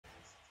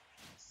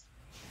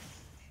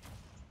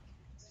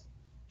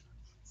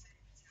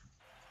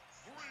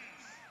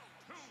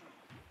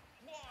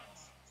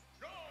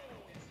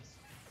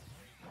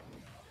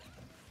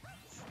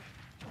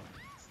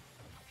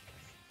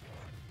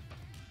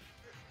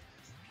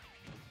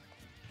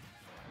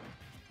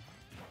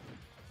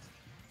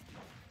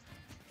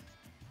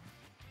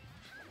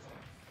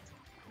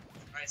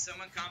Alright,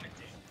 someone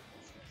commentate.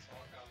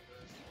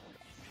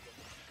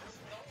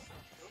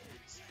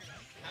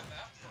 Have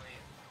that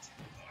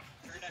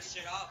playing. Turn that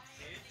shit off,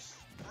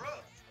 bitch. Bro.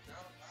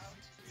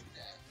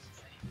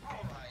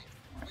 Alright.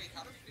 Wait,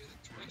 how do we do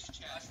the Twitch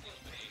chat?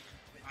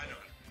 I know.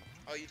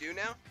 Oh, you do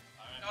now?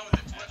 Oh, the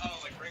Twitch. Oh,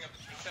 like bring up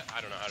the Twitch chat.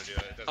 I don't know how to do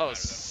that. It doesn't matter though.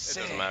 It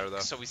doesn't matter though.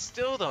 So we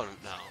still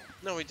don't know.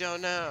 No, we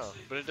don't know,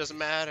 but it doesn't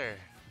matter.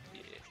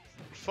 Yeah.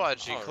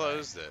 Fudge, he All right.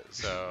 closed it,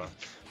 so.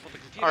 Well, the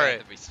computer All right.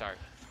 had to restart.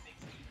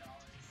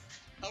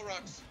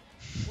 Elrox,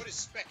 what is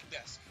spec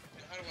desk?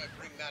 And how do I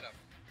bring that up?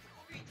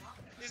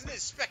 Isn't it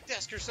spec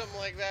desk or something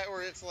like that,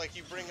 where it's like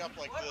you bring up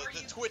like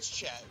the Twitch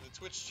chat,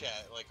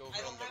 like over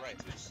on the right.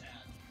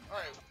 All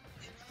right.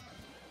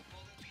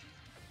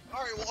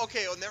 All right. Well,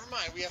 okay. Well, never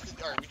mind. We have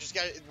to. All right. We just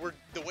got.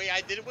 The way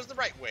I did it was the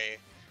right way.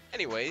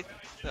 Anyway,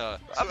 So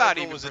about everyone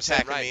even was percent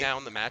attacking right me. now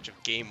in the match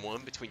of Game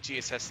 1 between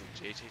GSS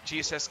and JJ.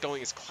 GSS going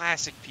his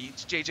classic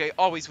peach. JJ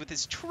always with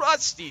his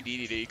trusty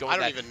DDD. Going I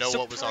don't that even know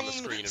what was on the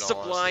supreme, screen in all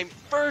sublime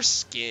first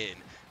skin.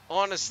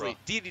 Honestly,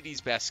 Bro.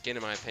 DDD's best skin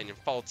in my opinion.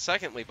 Followed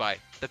secondly by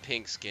the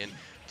pink skin.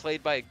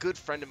 Played by a good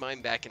friend of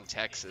mine back in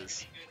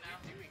Texas.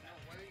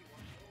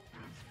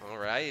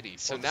 Alrighty,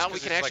 so Well, now just we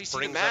 'cause can it, actually like, see the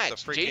brings up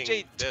match. the freaking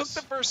JJ took this.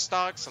 the first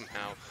stock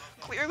somehow.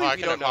 Clearly, Oh, I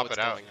we can don't know pop what's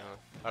it out. going on.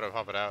 How do I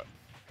pop it out?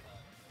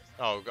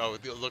 Oh,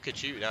 look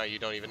at you. Now you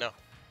don't even know.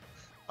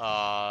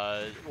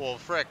 Well,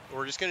 frick,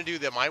 we're just going to do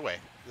that my way.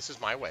 This is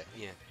my way.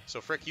 Yeah.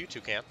 So, frick, you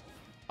two can.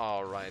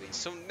 Alrighty,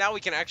 so now we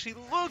can actually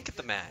look at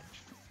the match.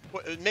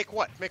 Make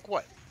what? Make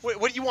what?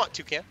 What do you want,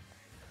 Toucan?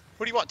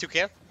 What do you want,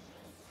 Toucan?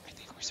 I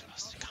think we're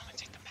supposed to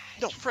commentate the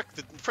match. No,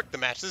 frick the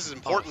match. This is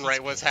important, he's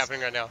right? What's pissed.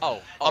 happening right now?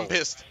 Oh, I'm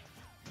pissed.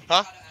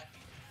 Huh?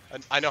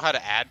 I know how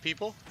to add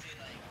people.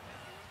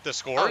 The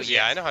scores? Oh,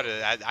 yeah, yeah. I know how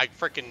to add. I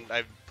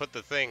put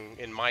the thing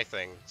in my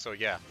thing. So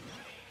yeah,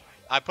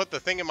 I put the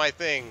thing in my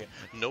thing.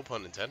 No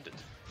pun intended.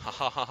 Ha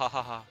ha ha ha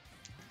ha ha.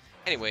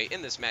 Anyway,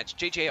 in this match,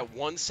 JJ at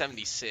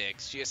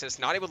 176. GSS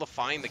not able to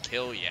find the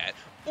kill yet.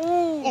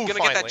 Ooh, gonna get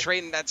that finally.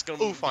 trade, and that's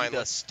gonna Ooh, be finally.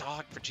 the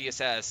stock for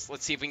GSS.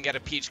 Let's see if we can get a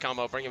peach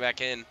combo, bring it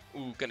back in.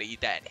 Ooh, gonna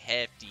eat that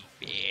hefty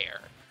bear.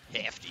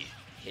 Hefty.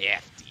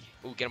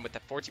 Ooh, get him with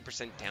that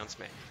 14% down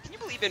smack. Can you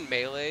believe in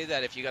Melee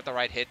that if you got the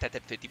right hit, that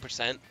did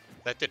 50%?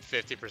 That did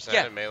 50%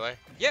 Yeah. in Melee.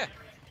 Yeah.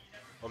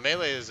 Well,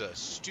 Melee is a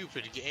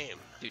stupid game.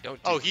 Dude, don't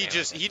do Oh, he Melee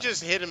just like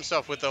that. hit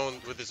himself with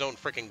his own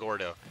freaking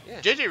Gordo.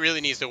 Yeah. JJ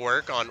really needs to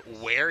work on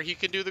where he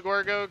can do the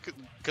Gorgo,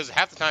 because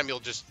half the time he'll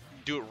just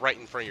do it right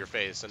in front of your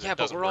face, and Yeah, it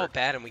but doesn't we're all work.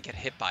 bad and we get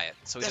hit by it,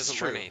 so he That's doesn't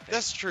true. learn anything.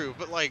 That's true,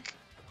 but like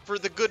for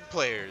the good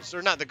players,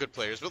 or not the good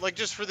players, but like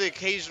just for the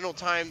occasional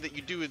time that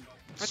you do it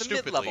For the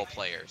stupidly. mid-level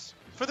players.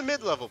 For the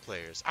mid-level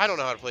players. I don't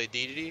know how to play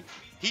DDD.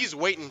 He's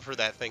waiting for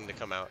that thing to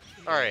come out.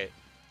 All right.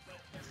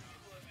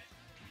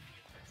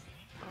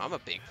 I'm a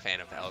big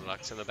fan of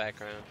Elrux in the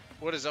background.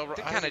 What is Elro?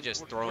 They're kind of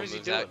just throwing moves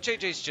moves out.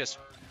 JJ's just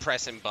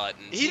pressing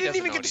buttons. He didn't doesn't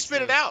even know get what to he's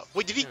spit it doing. out.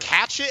 Wait, did he Yeah.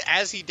 catch it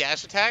as he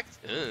dash attacked?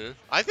 Uh,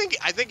 I think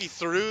he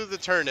threw the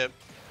turnip.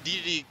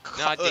 DDD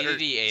No,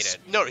 DDD ate it.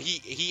 No,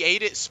 he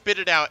ate it, spit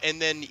it out,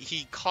 and then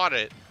he caught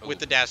it with Ooh.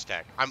 the dash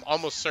attack. I'm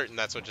almost certain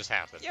that's what just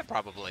happened. yeah,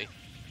 probably.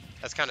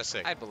 That's kind of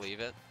sick. I believe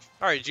it.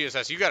 All right,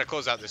 GSS, you got to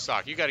close out this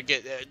stock. You got to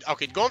get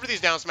okay. Going for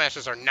these down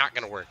smashes are not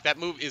going to work. That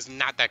move is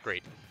not that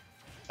great.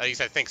 At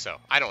least I think so.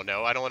 I don't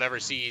know. I don't ever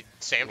see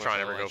Samtron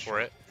ever go for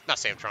it. Not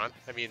Samtron.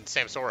 I mean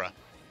Samsora.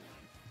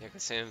 Yeah,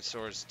 because Sam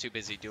Soar's too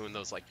busy doing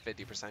those like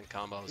 50%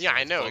 combos. Yeah,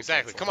 I know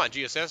exactly. Come on,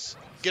 GSS,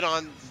 get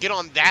on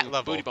that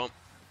level. Booty bump.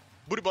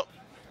 Booty bump.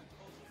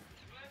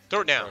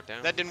 Throw it down. Throw it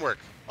down. That didn't work.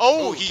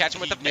 Oh, Ooh, catch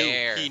him with the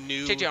bear. He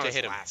knew JJ on to his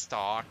hit him. last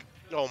stock.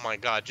 Oh my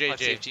God,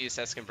 Let's see if JJ.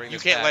 GSS can bring You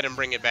this can't back. let him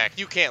bring it back.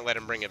 You can't let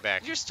him bring it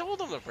back. You just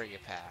told him to bring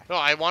it back. No,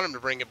 I want him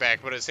to bring it back,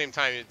 but at the same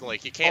time,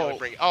 like you can't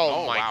bring.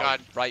 Oh my wow.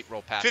 God. Right,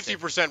 roll past it.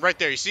 50% right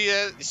there. You see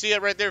that? You see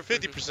that right there?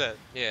 50%.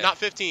 Yeah. Not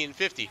 15,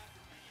 50.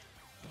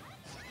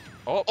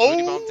 Oh, Oh!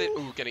 booty bumped it.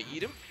 Ooh, gonna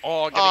eat him.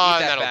 Oh, gonna Oh, eat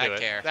that that'll back do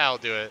it. air. That'll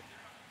do it.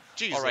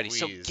 Jeez Alrighty,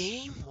 so Louise.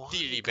 game one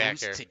DDD goes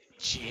back air. to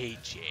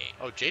JJ.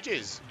 Oh,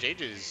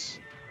 JJ's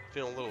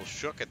feeling a little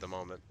shook at the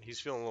moment. He's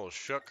feeling a little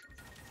shook.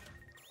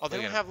 Oh, they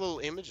Look don't at have little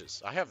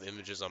images. I have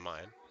images on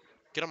mine.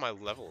 Get on my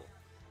level.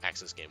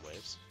 Access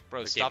GameWaves.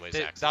 Bro, The stop GameWaves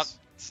it. access.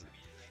 Stop.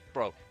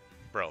 Bro,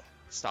 Bro,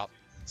 stop.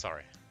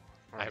 sorry.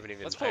 I haven't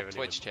even. Let's I pull up haven't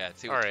Twitch even- chat.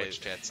 See what All right. Twitch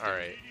chat's All doing.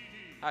 right.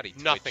 Howdy,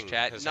 Twitch Nothing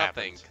chat. has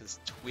Nothing, happened. because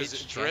Because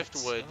Twitch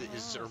Driftwood chat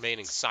is sucks.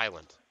 remaining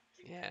silent.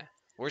 Yeah.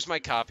 Where's my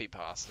copy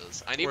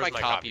pastas? I need Where's my my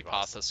copy copy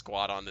pasta? pasta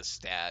squad on this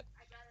stat.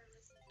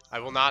 I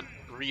will not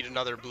read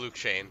another blue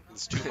chain.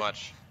 It's too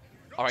much.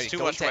 All right, too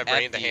going much for my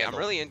brain to FD. handle. I'm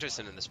really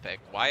interested in this pick.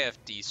 Why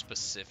FD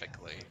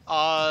specifically?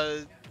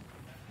 I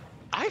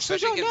actually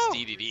Especially don't against know.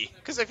 DDD.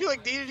 Because I feel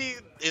like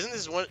DDD isn't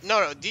this one.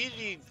 No,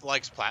 DDD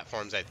likes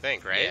platforms, I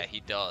think, right? Yeah,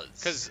 he does.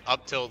 Because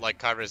up tilt like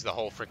covers the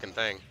whole freaking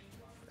thing,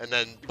 and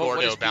then But what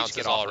does Gordo Peach bounces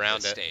get all off of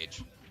around this it.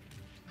 stage?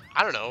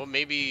 I don't know.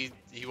 Maybe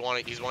he's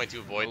wanting to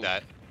avoid Ooh.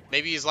 that.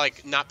 Maybe he's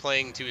like not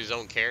playing to his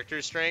own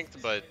character's strength,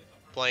 but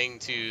playing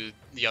to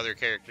the other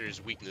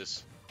character's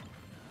weakness.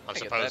 I'm I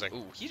get that. supposing.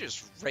 Ooh, he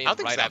just ran I don't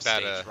think right it's off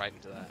that stage, bad, right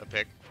into that. A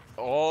pick.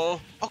 Oh,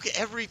 Okay,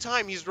 every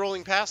time he's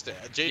rolling past it.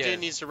 JJ Yeah.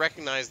 needs to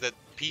recognize that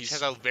Peach He's-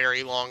 has a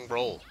very long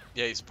roll.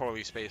 yeah, he's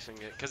poorly spacing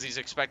it because he's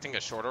expecting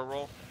a shorter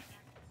roll.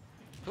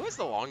 Who has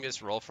the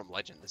longest roll from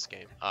Legend this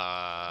game?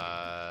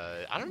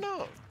 I don't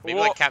know. Maybe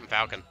Whoa. like Captain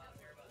Falcon.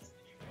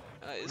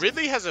 Is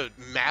Ridley has a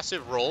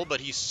massive roll,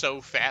 but he's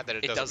so fat that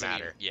it doesn't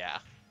matter. even- yeah.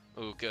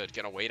 Ooh, good.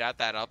 Gonna wait out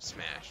that up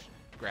smash.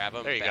 Grab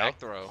him. There you back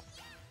go. throw.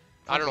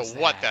 I don't was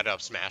know what that? that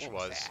up smash What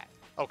was. that?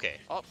 Okay.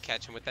 Oh,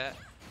 catch him with that.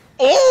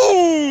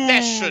 Oh!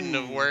 That shouldn't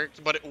have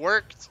worked, but it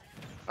worked.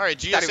 All right,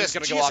 Thought he was GSS,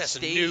 gonna go off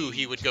GSS knew stage.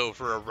 he would go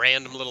for a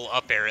random little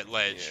up air at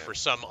ledge Yeah. for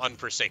some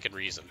unforsaken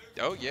reason.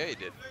 Oh, yeah, he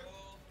did.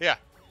 Yeah,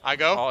 I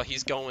go. Oh,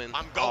 he's going.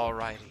 I'm going.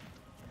 Alrighty.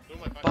 Who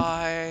am I fighting?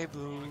 Bye,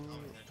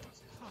 Blue.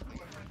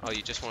 Oh,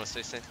 you just want to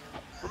stay safe?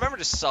 Remember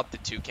to sub the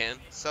toucan.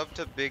 Sub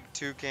to big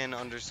toucan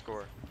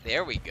 _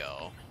 There we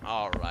go.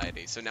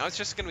 Alrighty. So now it's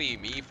just going to be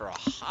me for a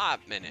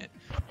hot minute.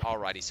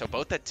 Alrighty. So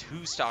both the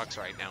 2 stocks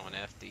right now in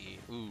FD.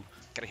 Ooh,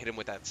 gonna hit him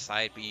with that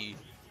side B.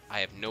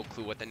 I have no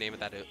clue what the name of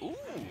that is. Ooh,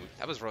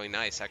 that was really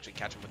nice. Actually,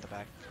 catch him with the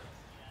back.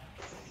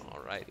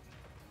 Alrighty.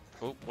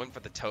 Ooh, went for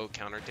the toe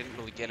counter. Didn't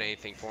really get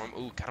anything for him.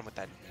 Ooh, got him with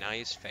that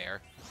nice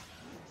fair.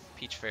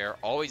 Peach fair,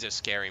 always a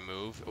scary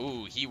move.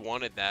 Ooh, he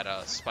wanted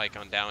that spike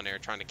on down air,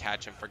 trying to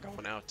catch him for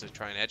going out to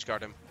try and edge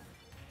guard him.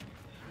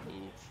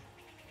 Ooh.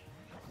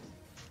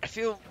 I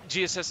feel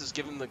GSS is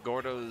giving the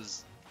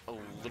Gordos a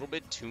little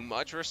bit too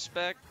much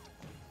respect.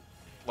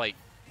 Like,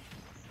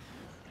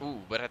 ooh,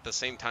 but at the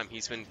same time,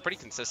 he's been pretty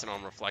consistent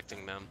on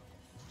reflecting them.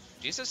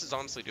 GSS is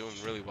honestly doing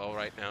really well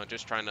right now,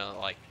 just trying to,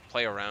 like,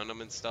 play around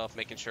them and stuff,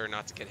 making sure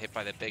not to get hit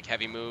by the big,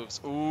 heavy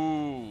moves.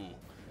 Ooh,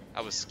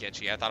 that was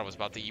sketchy. I thought I was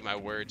about to eat my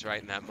words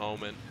right in that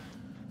moment.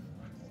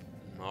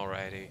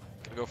 Alrighty.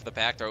 Gonna go for the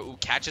back throw. Ooh,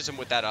 catches him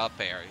with that up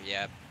air.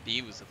 Yeah,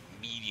 B was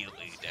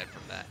immediately dead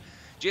from that.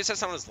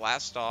 GSS on his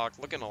last stock,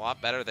 looking a lot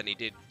better than he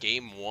did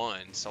game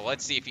 1. So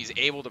let's see if he's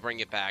able to bring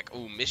it back.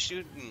 Ooh,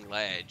 misshooting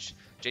ledge.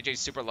 JJ's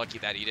super lucky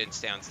that he didn't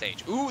stay on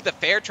stage. Ooh, the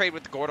fair trade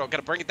with the Gordo.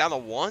 Gonna bring it down to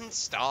 1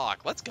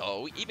 stock. Let's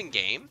go. Even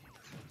game.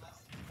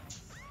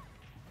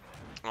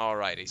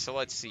 Alrighty, so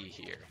let's see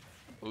here.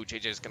 Ooh,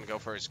 JJ's gonna go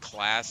for his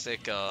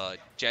classic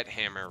jet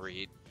hammer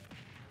read.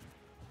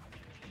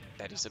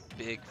 That he's a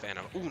big fan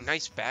of. Ooh,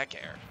 nice back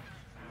air.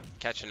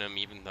 Catching him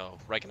even though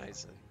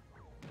recognizing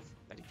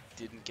that he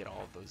didn't get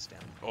all of those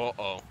down.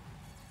 Uh-oh.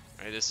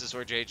 Alright, this is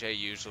where JJ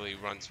usually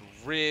runs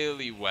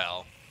really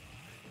well.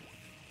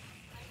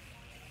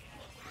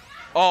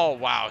 Oh,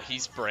 wow,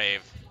 he's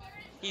brave.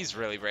 He's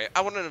really brave.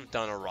 I wouldn't have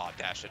done a raw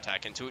dash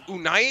attack into it. Ooh,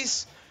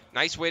 nice!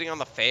 Nice waiting on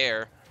the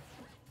fair.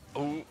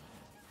 Ooh.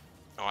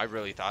 Oh, I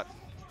really thought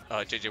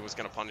JJ was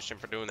going to punish him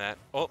for doing that.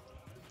 Oh.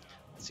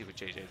 Let's see what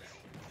JJ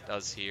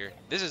does here.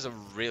 This is a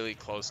really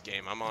close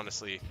game. I'm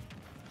honestly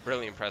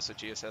really impressed with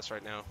GSS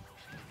right now.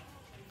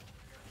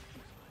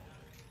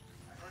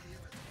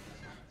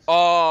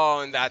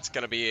 Oh, and that's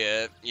going to be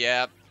it.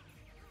 Yep.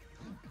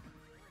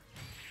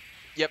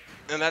 Yep,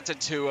 and that's a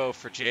 2-0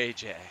 for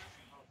JJ.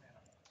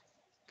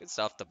 Good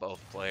stuff to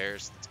both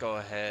players. Let's go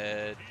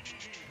ahead.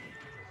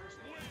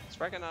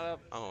 Sprite not up?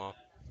 Oh, well.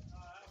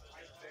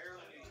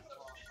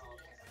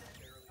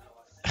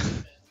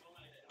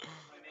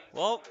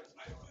 Well,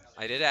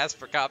 I did ask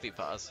for copy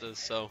pastas,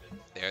 so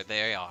there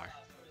they are.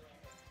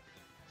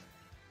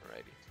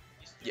 Alrighty.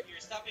 You're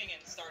stopping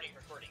and starting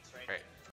recordings, right? Right.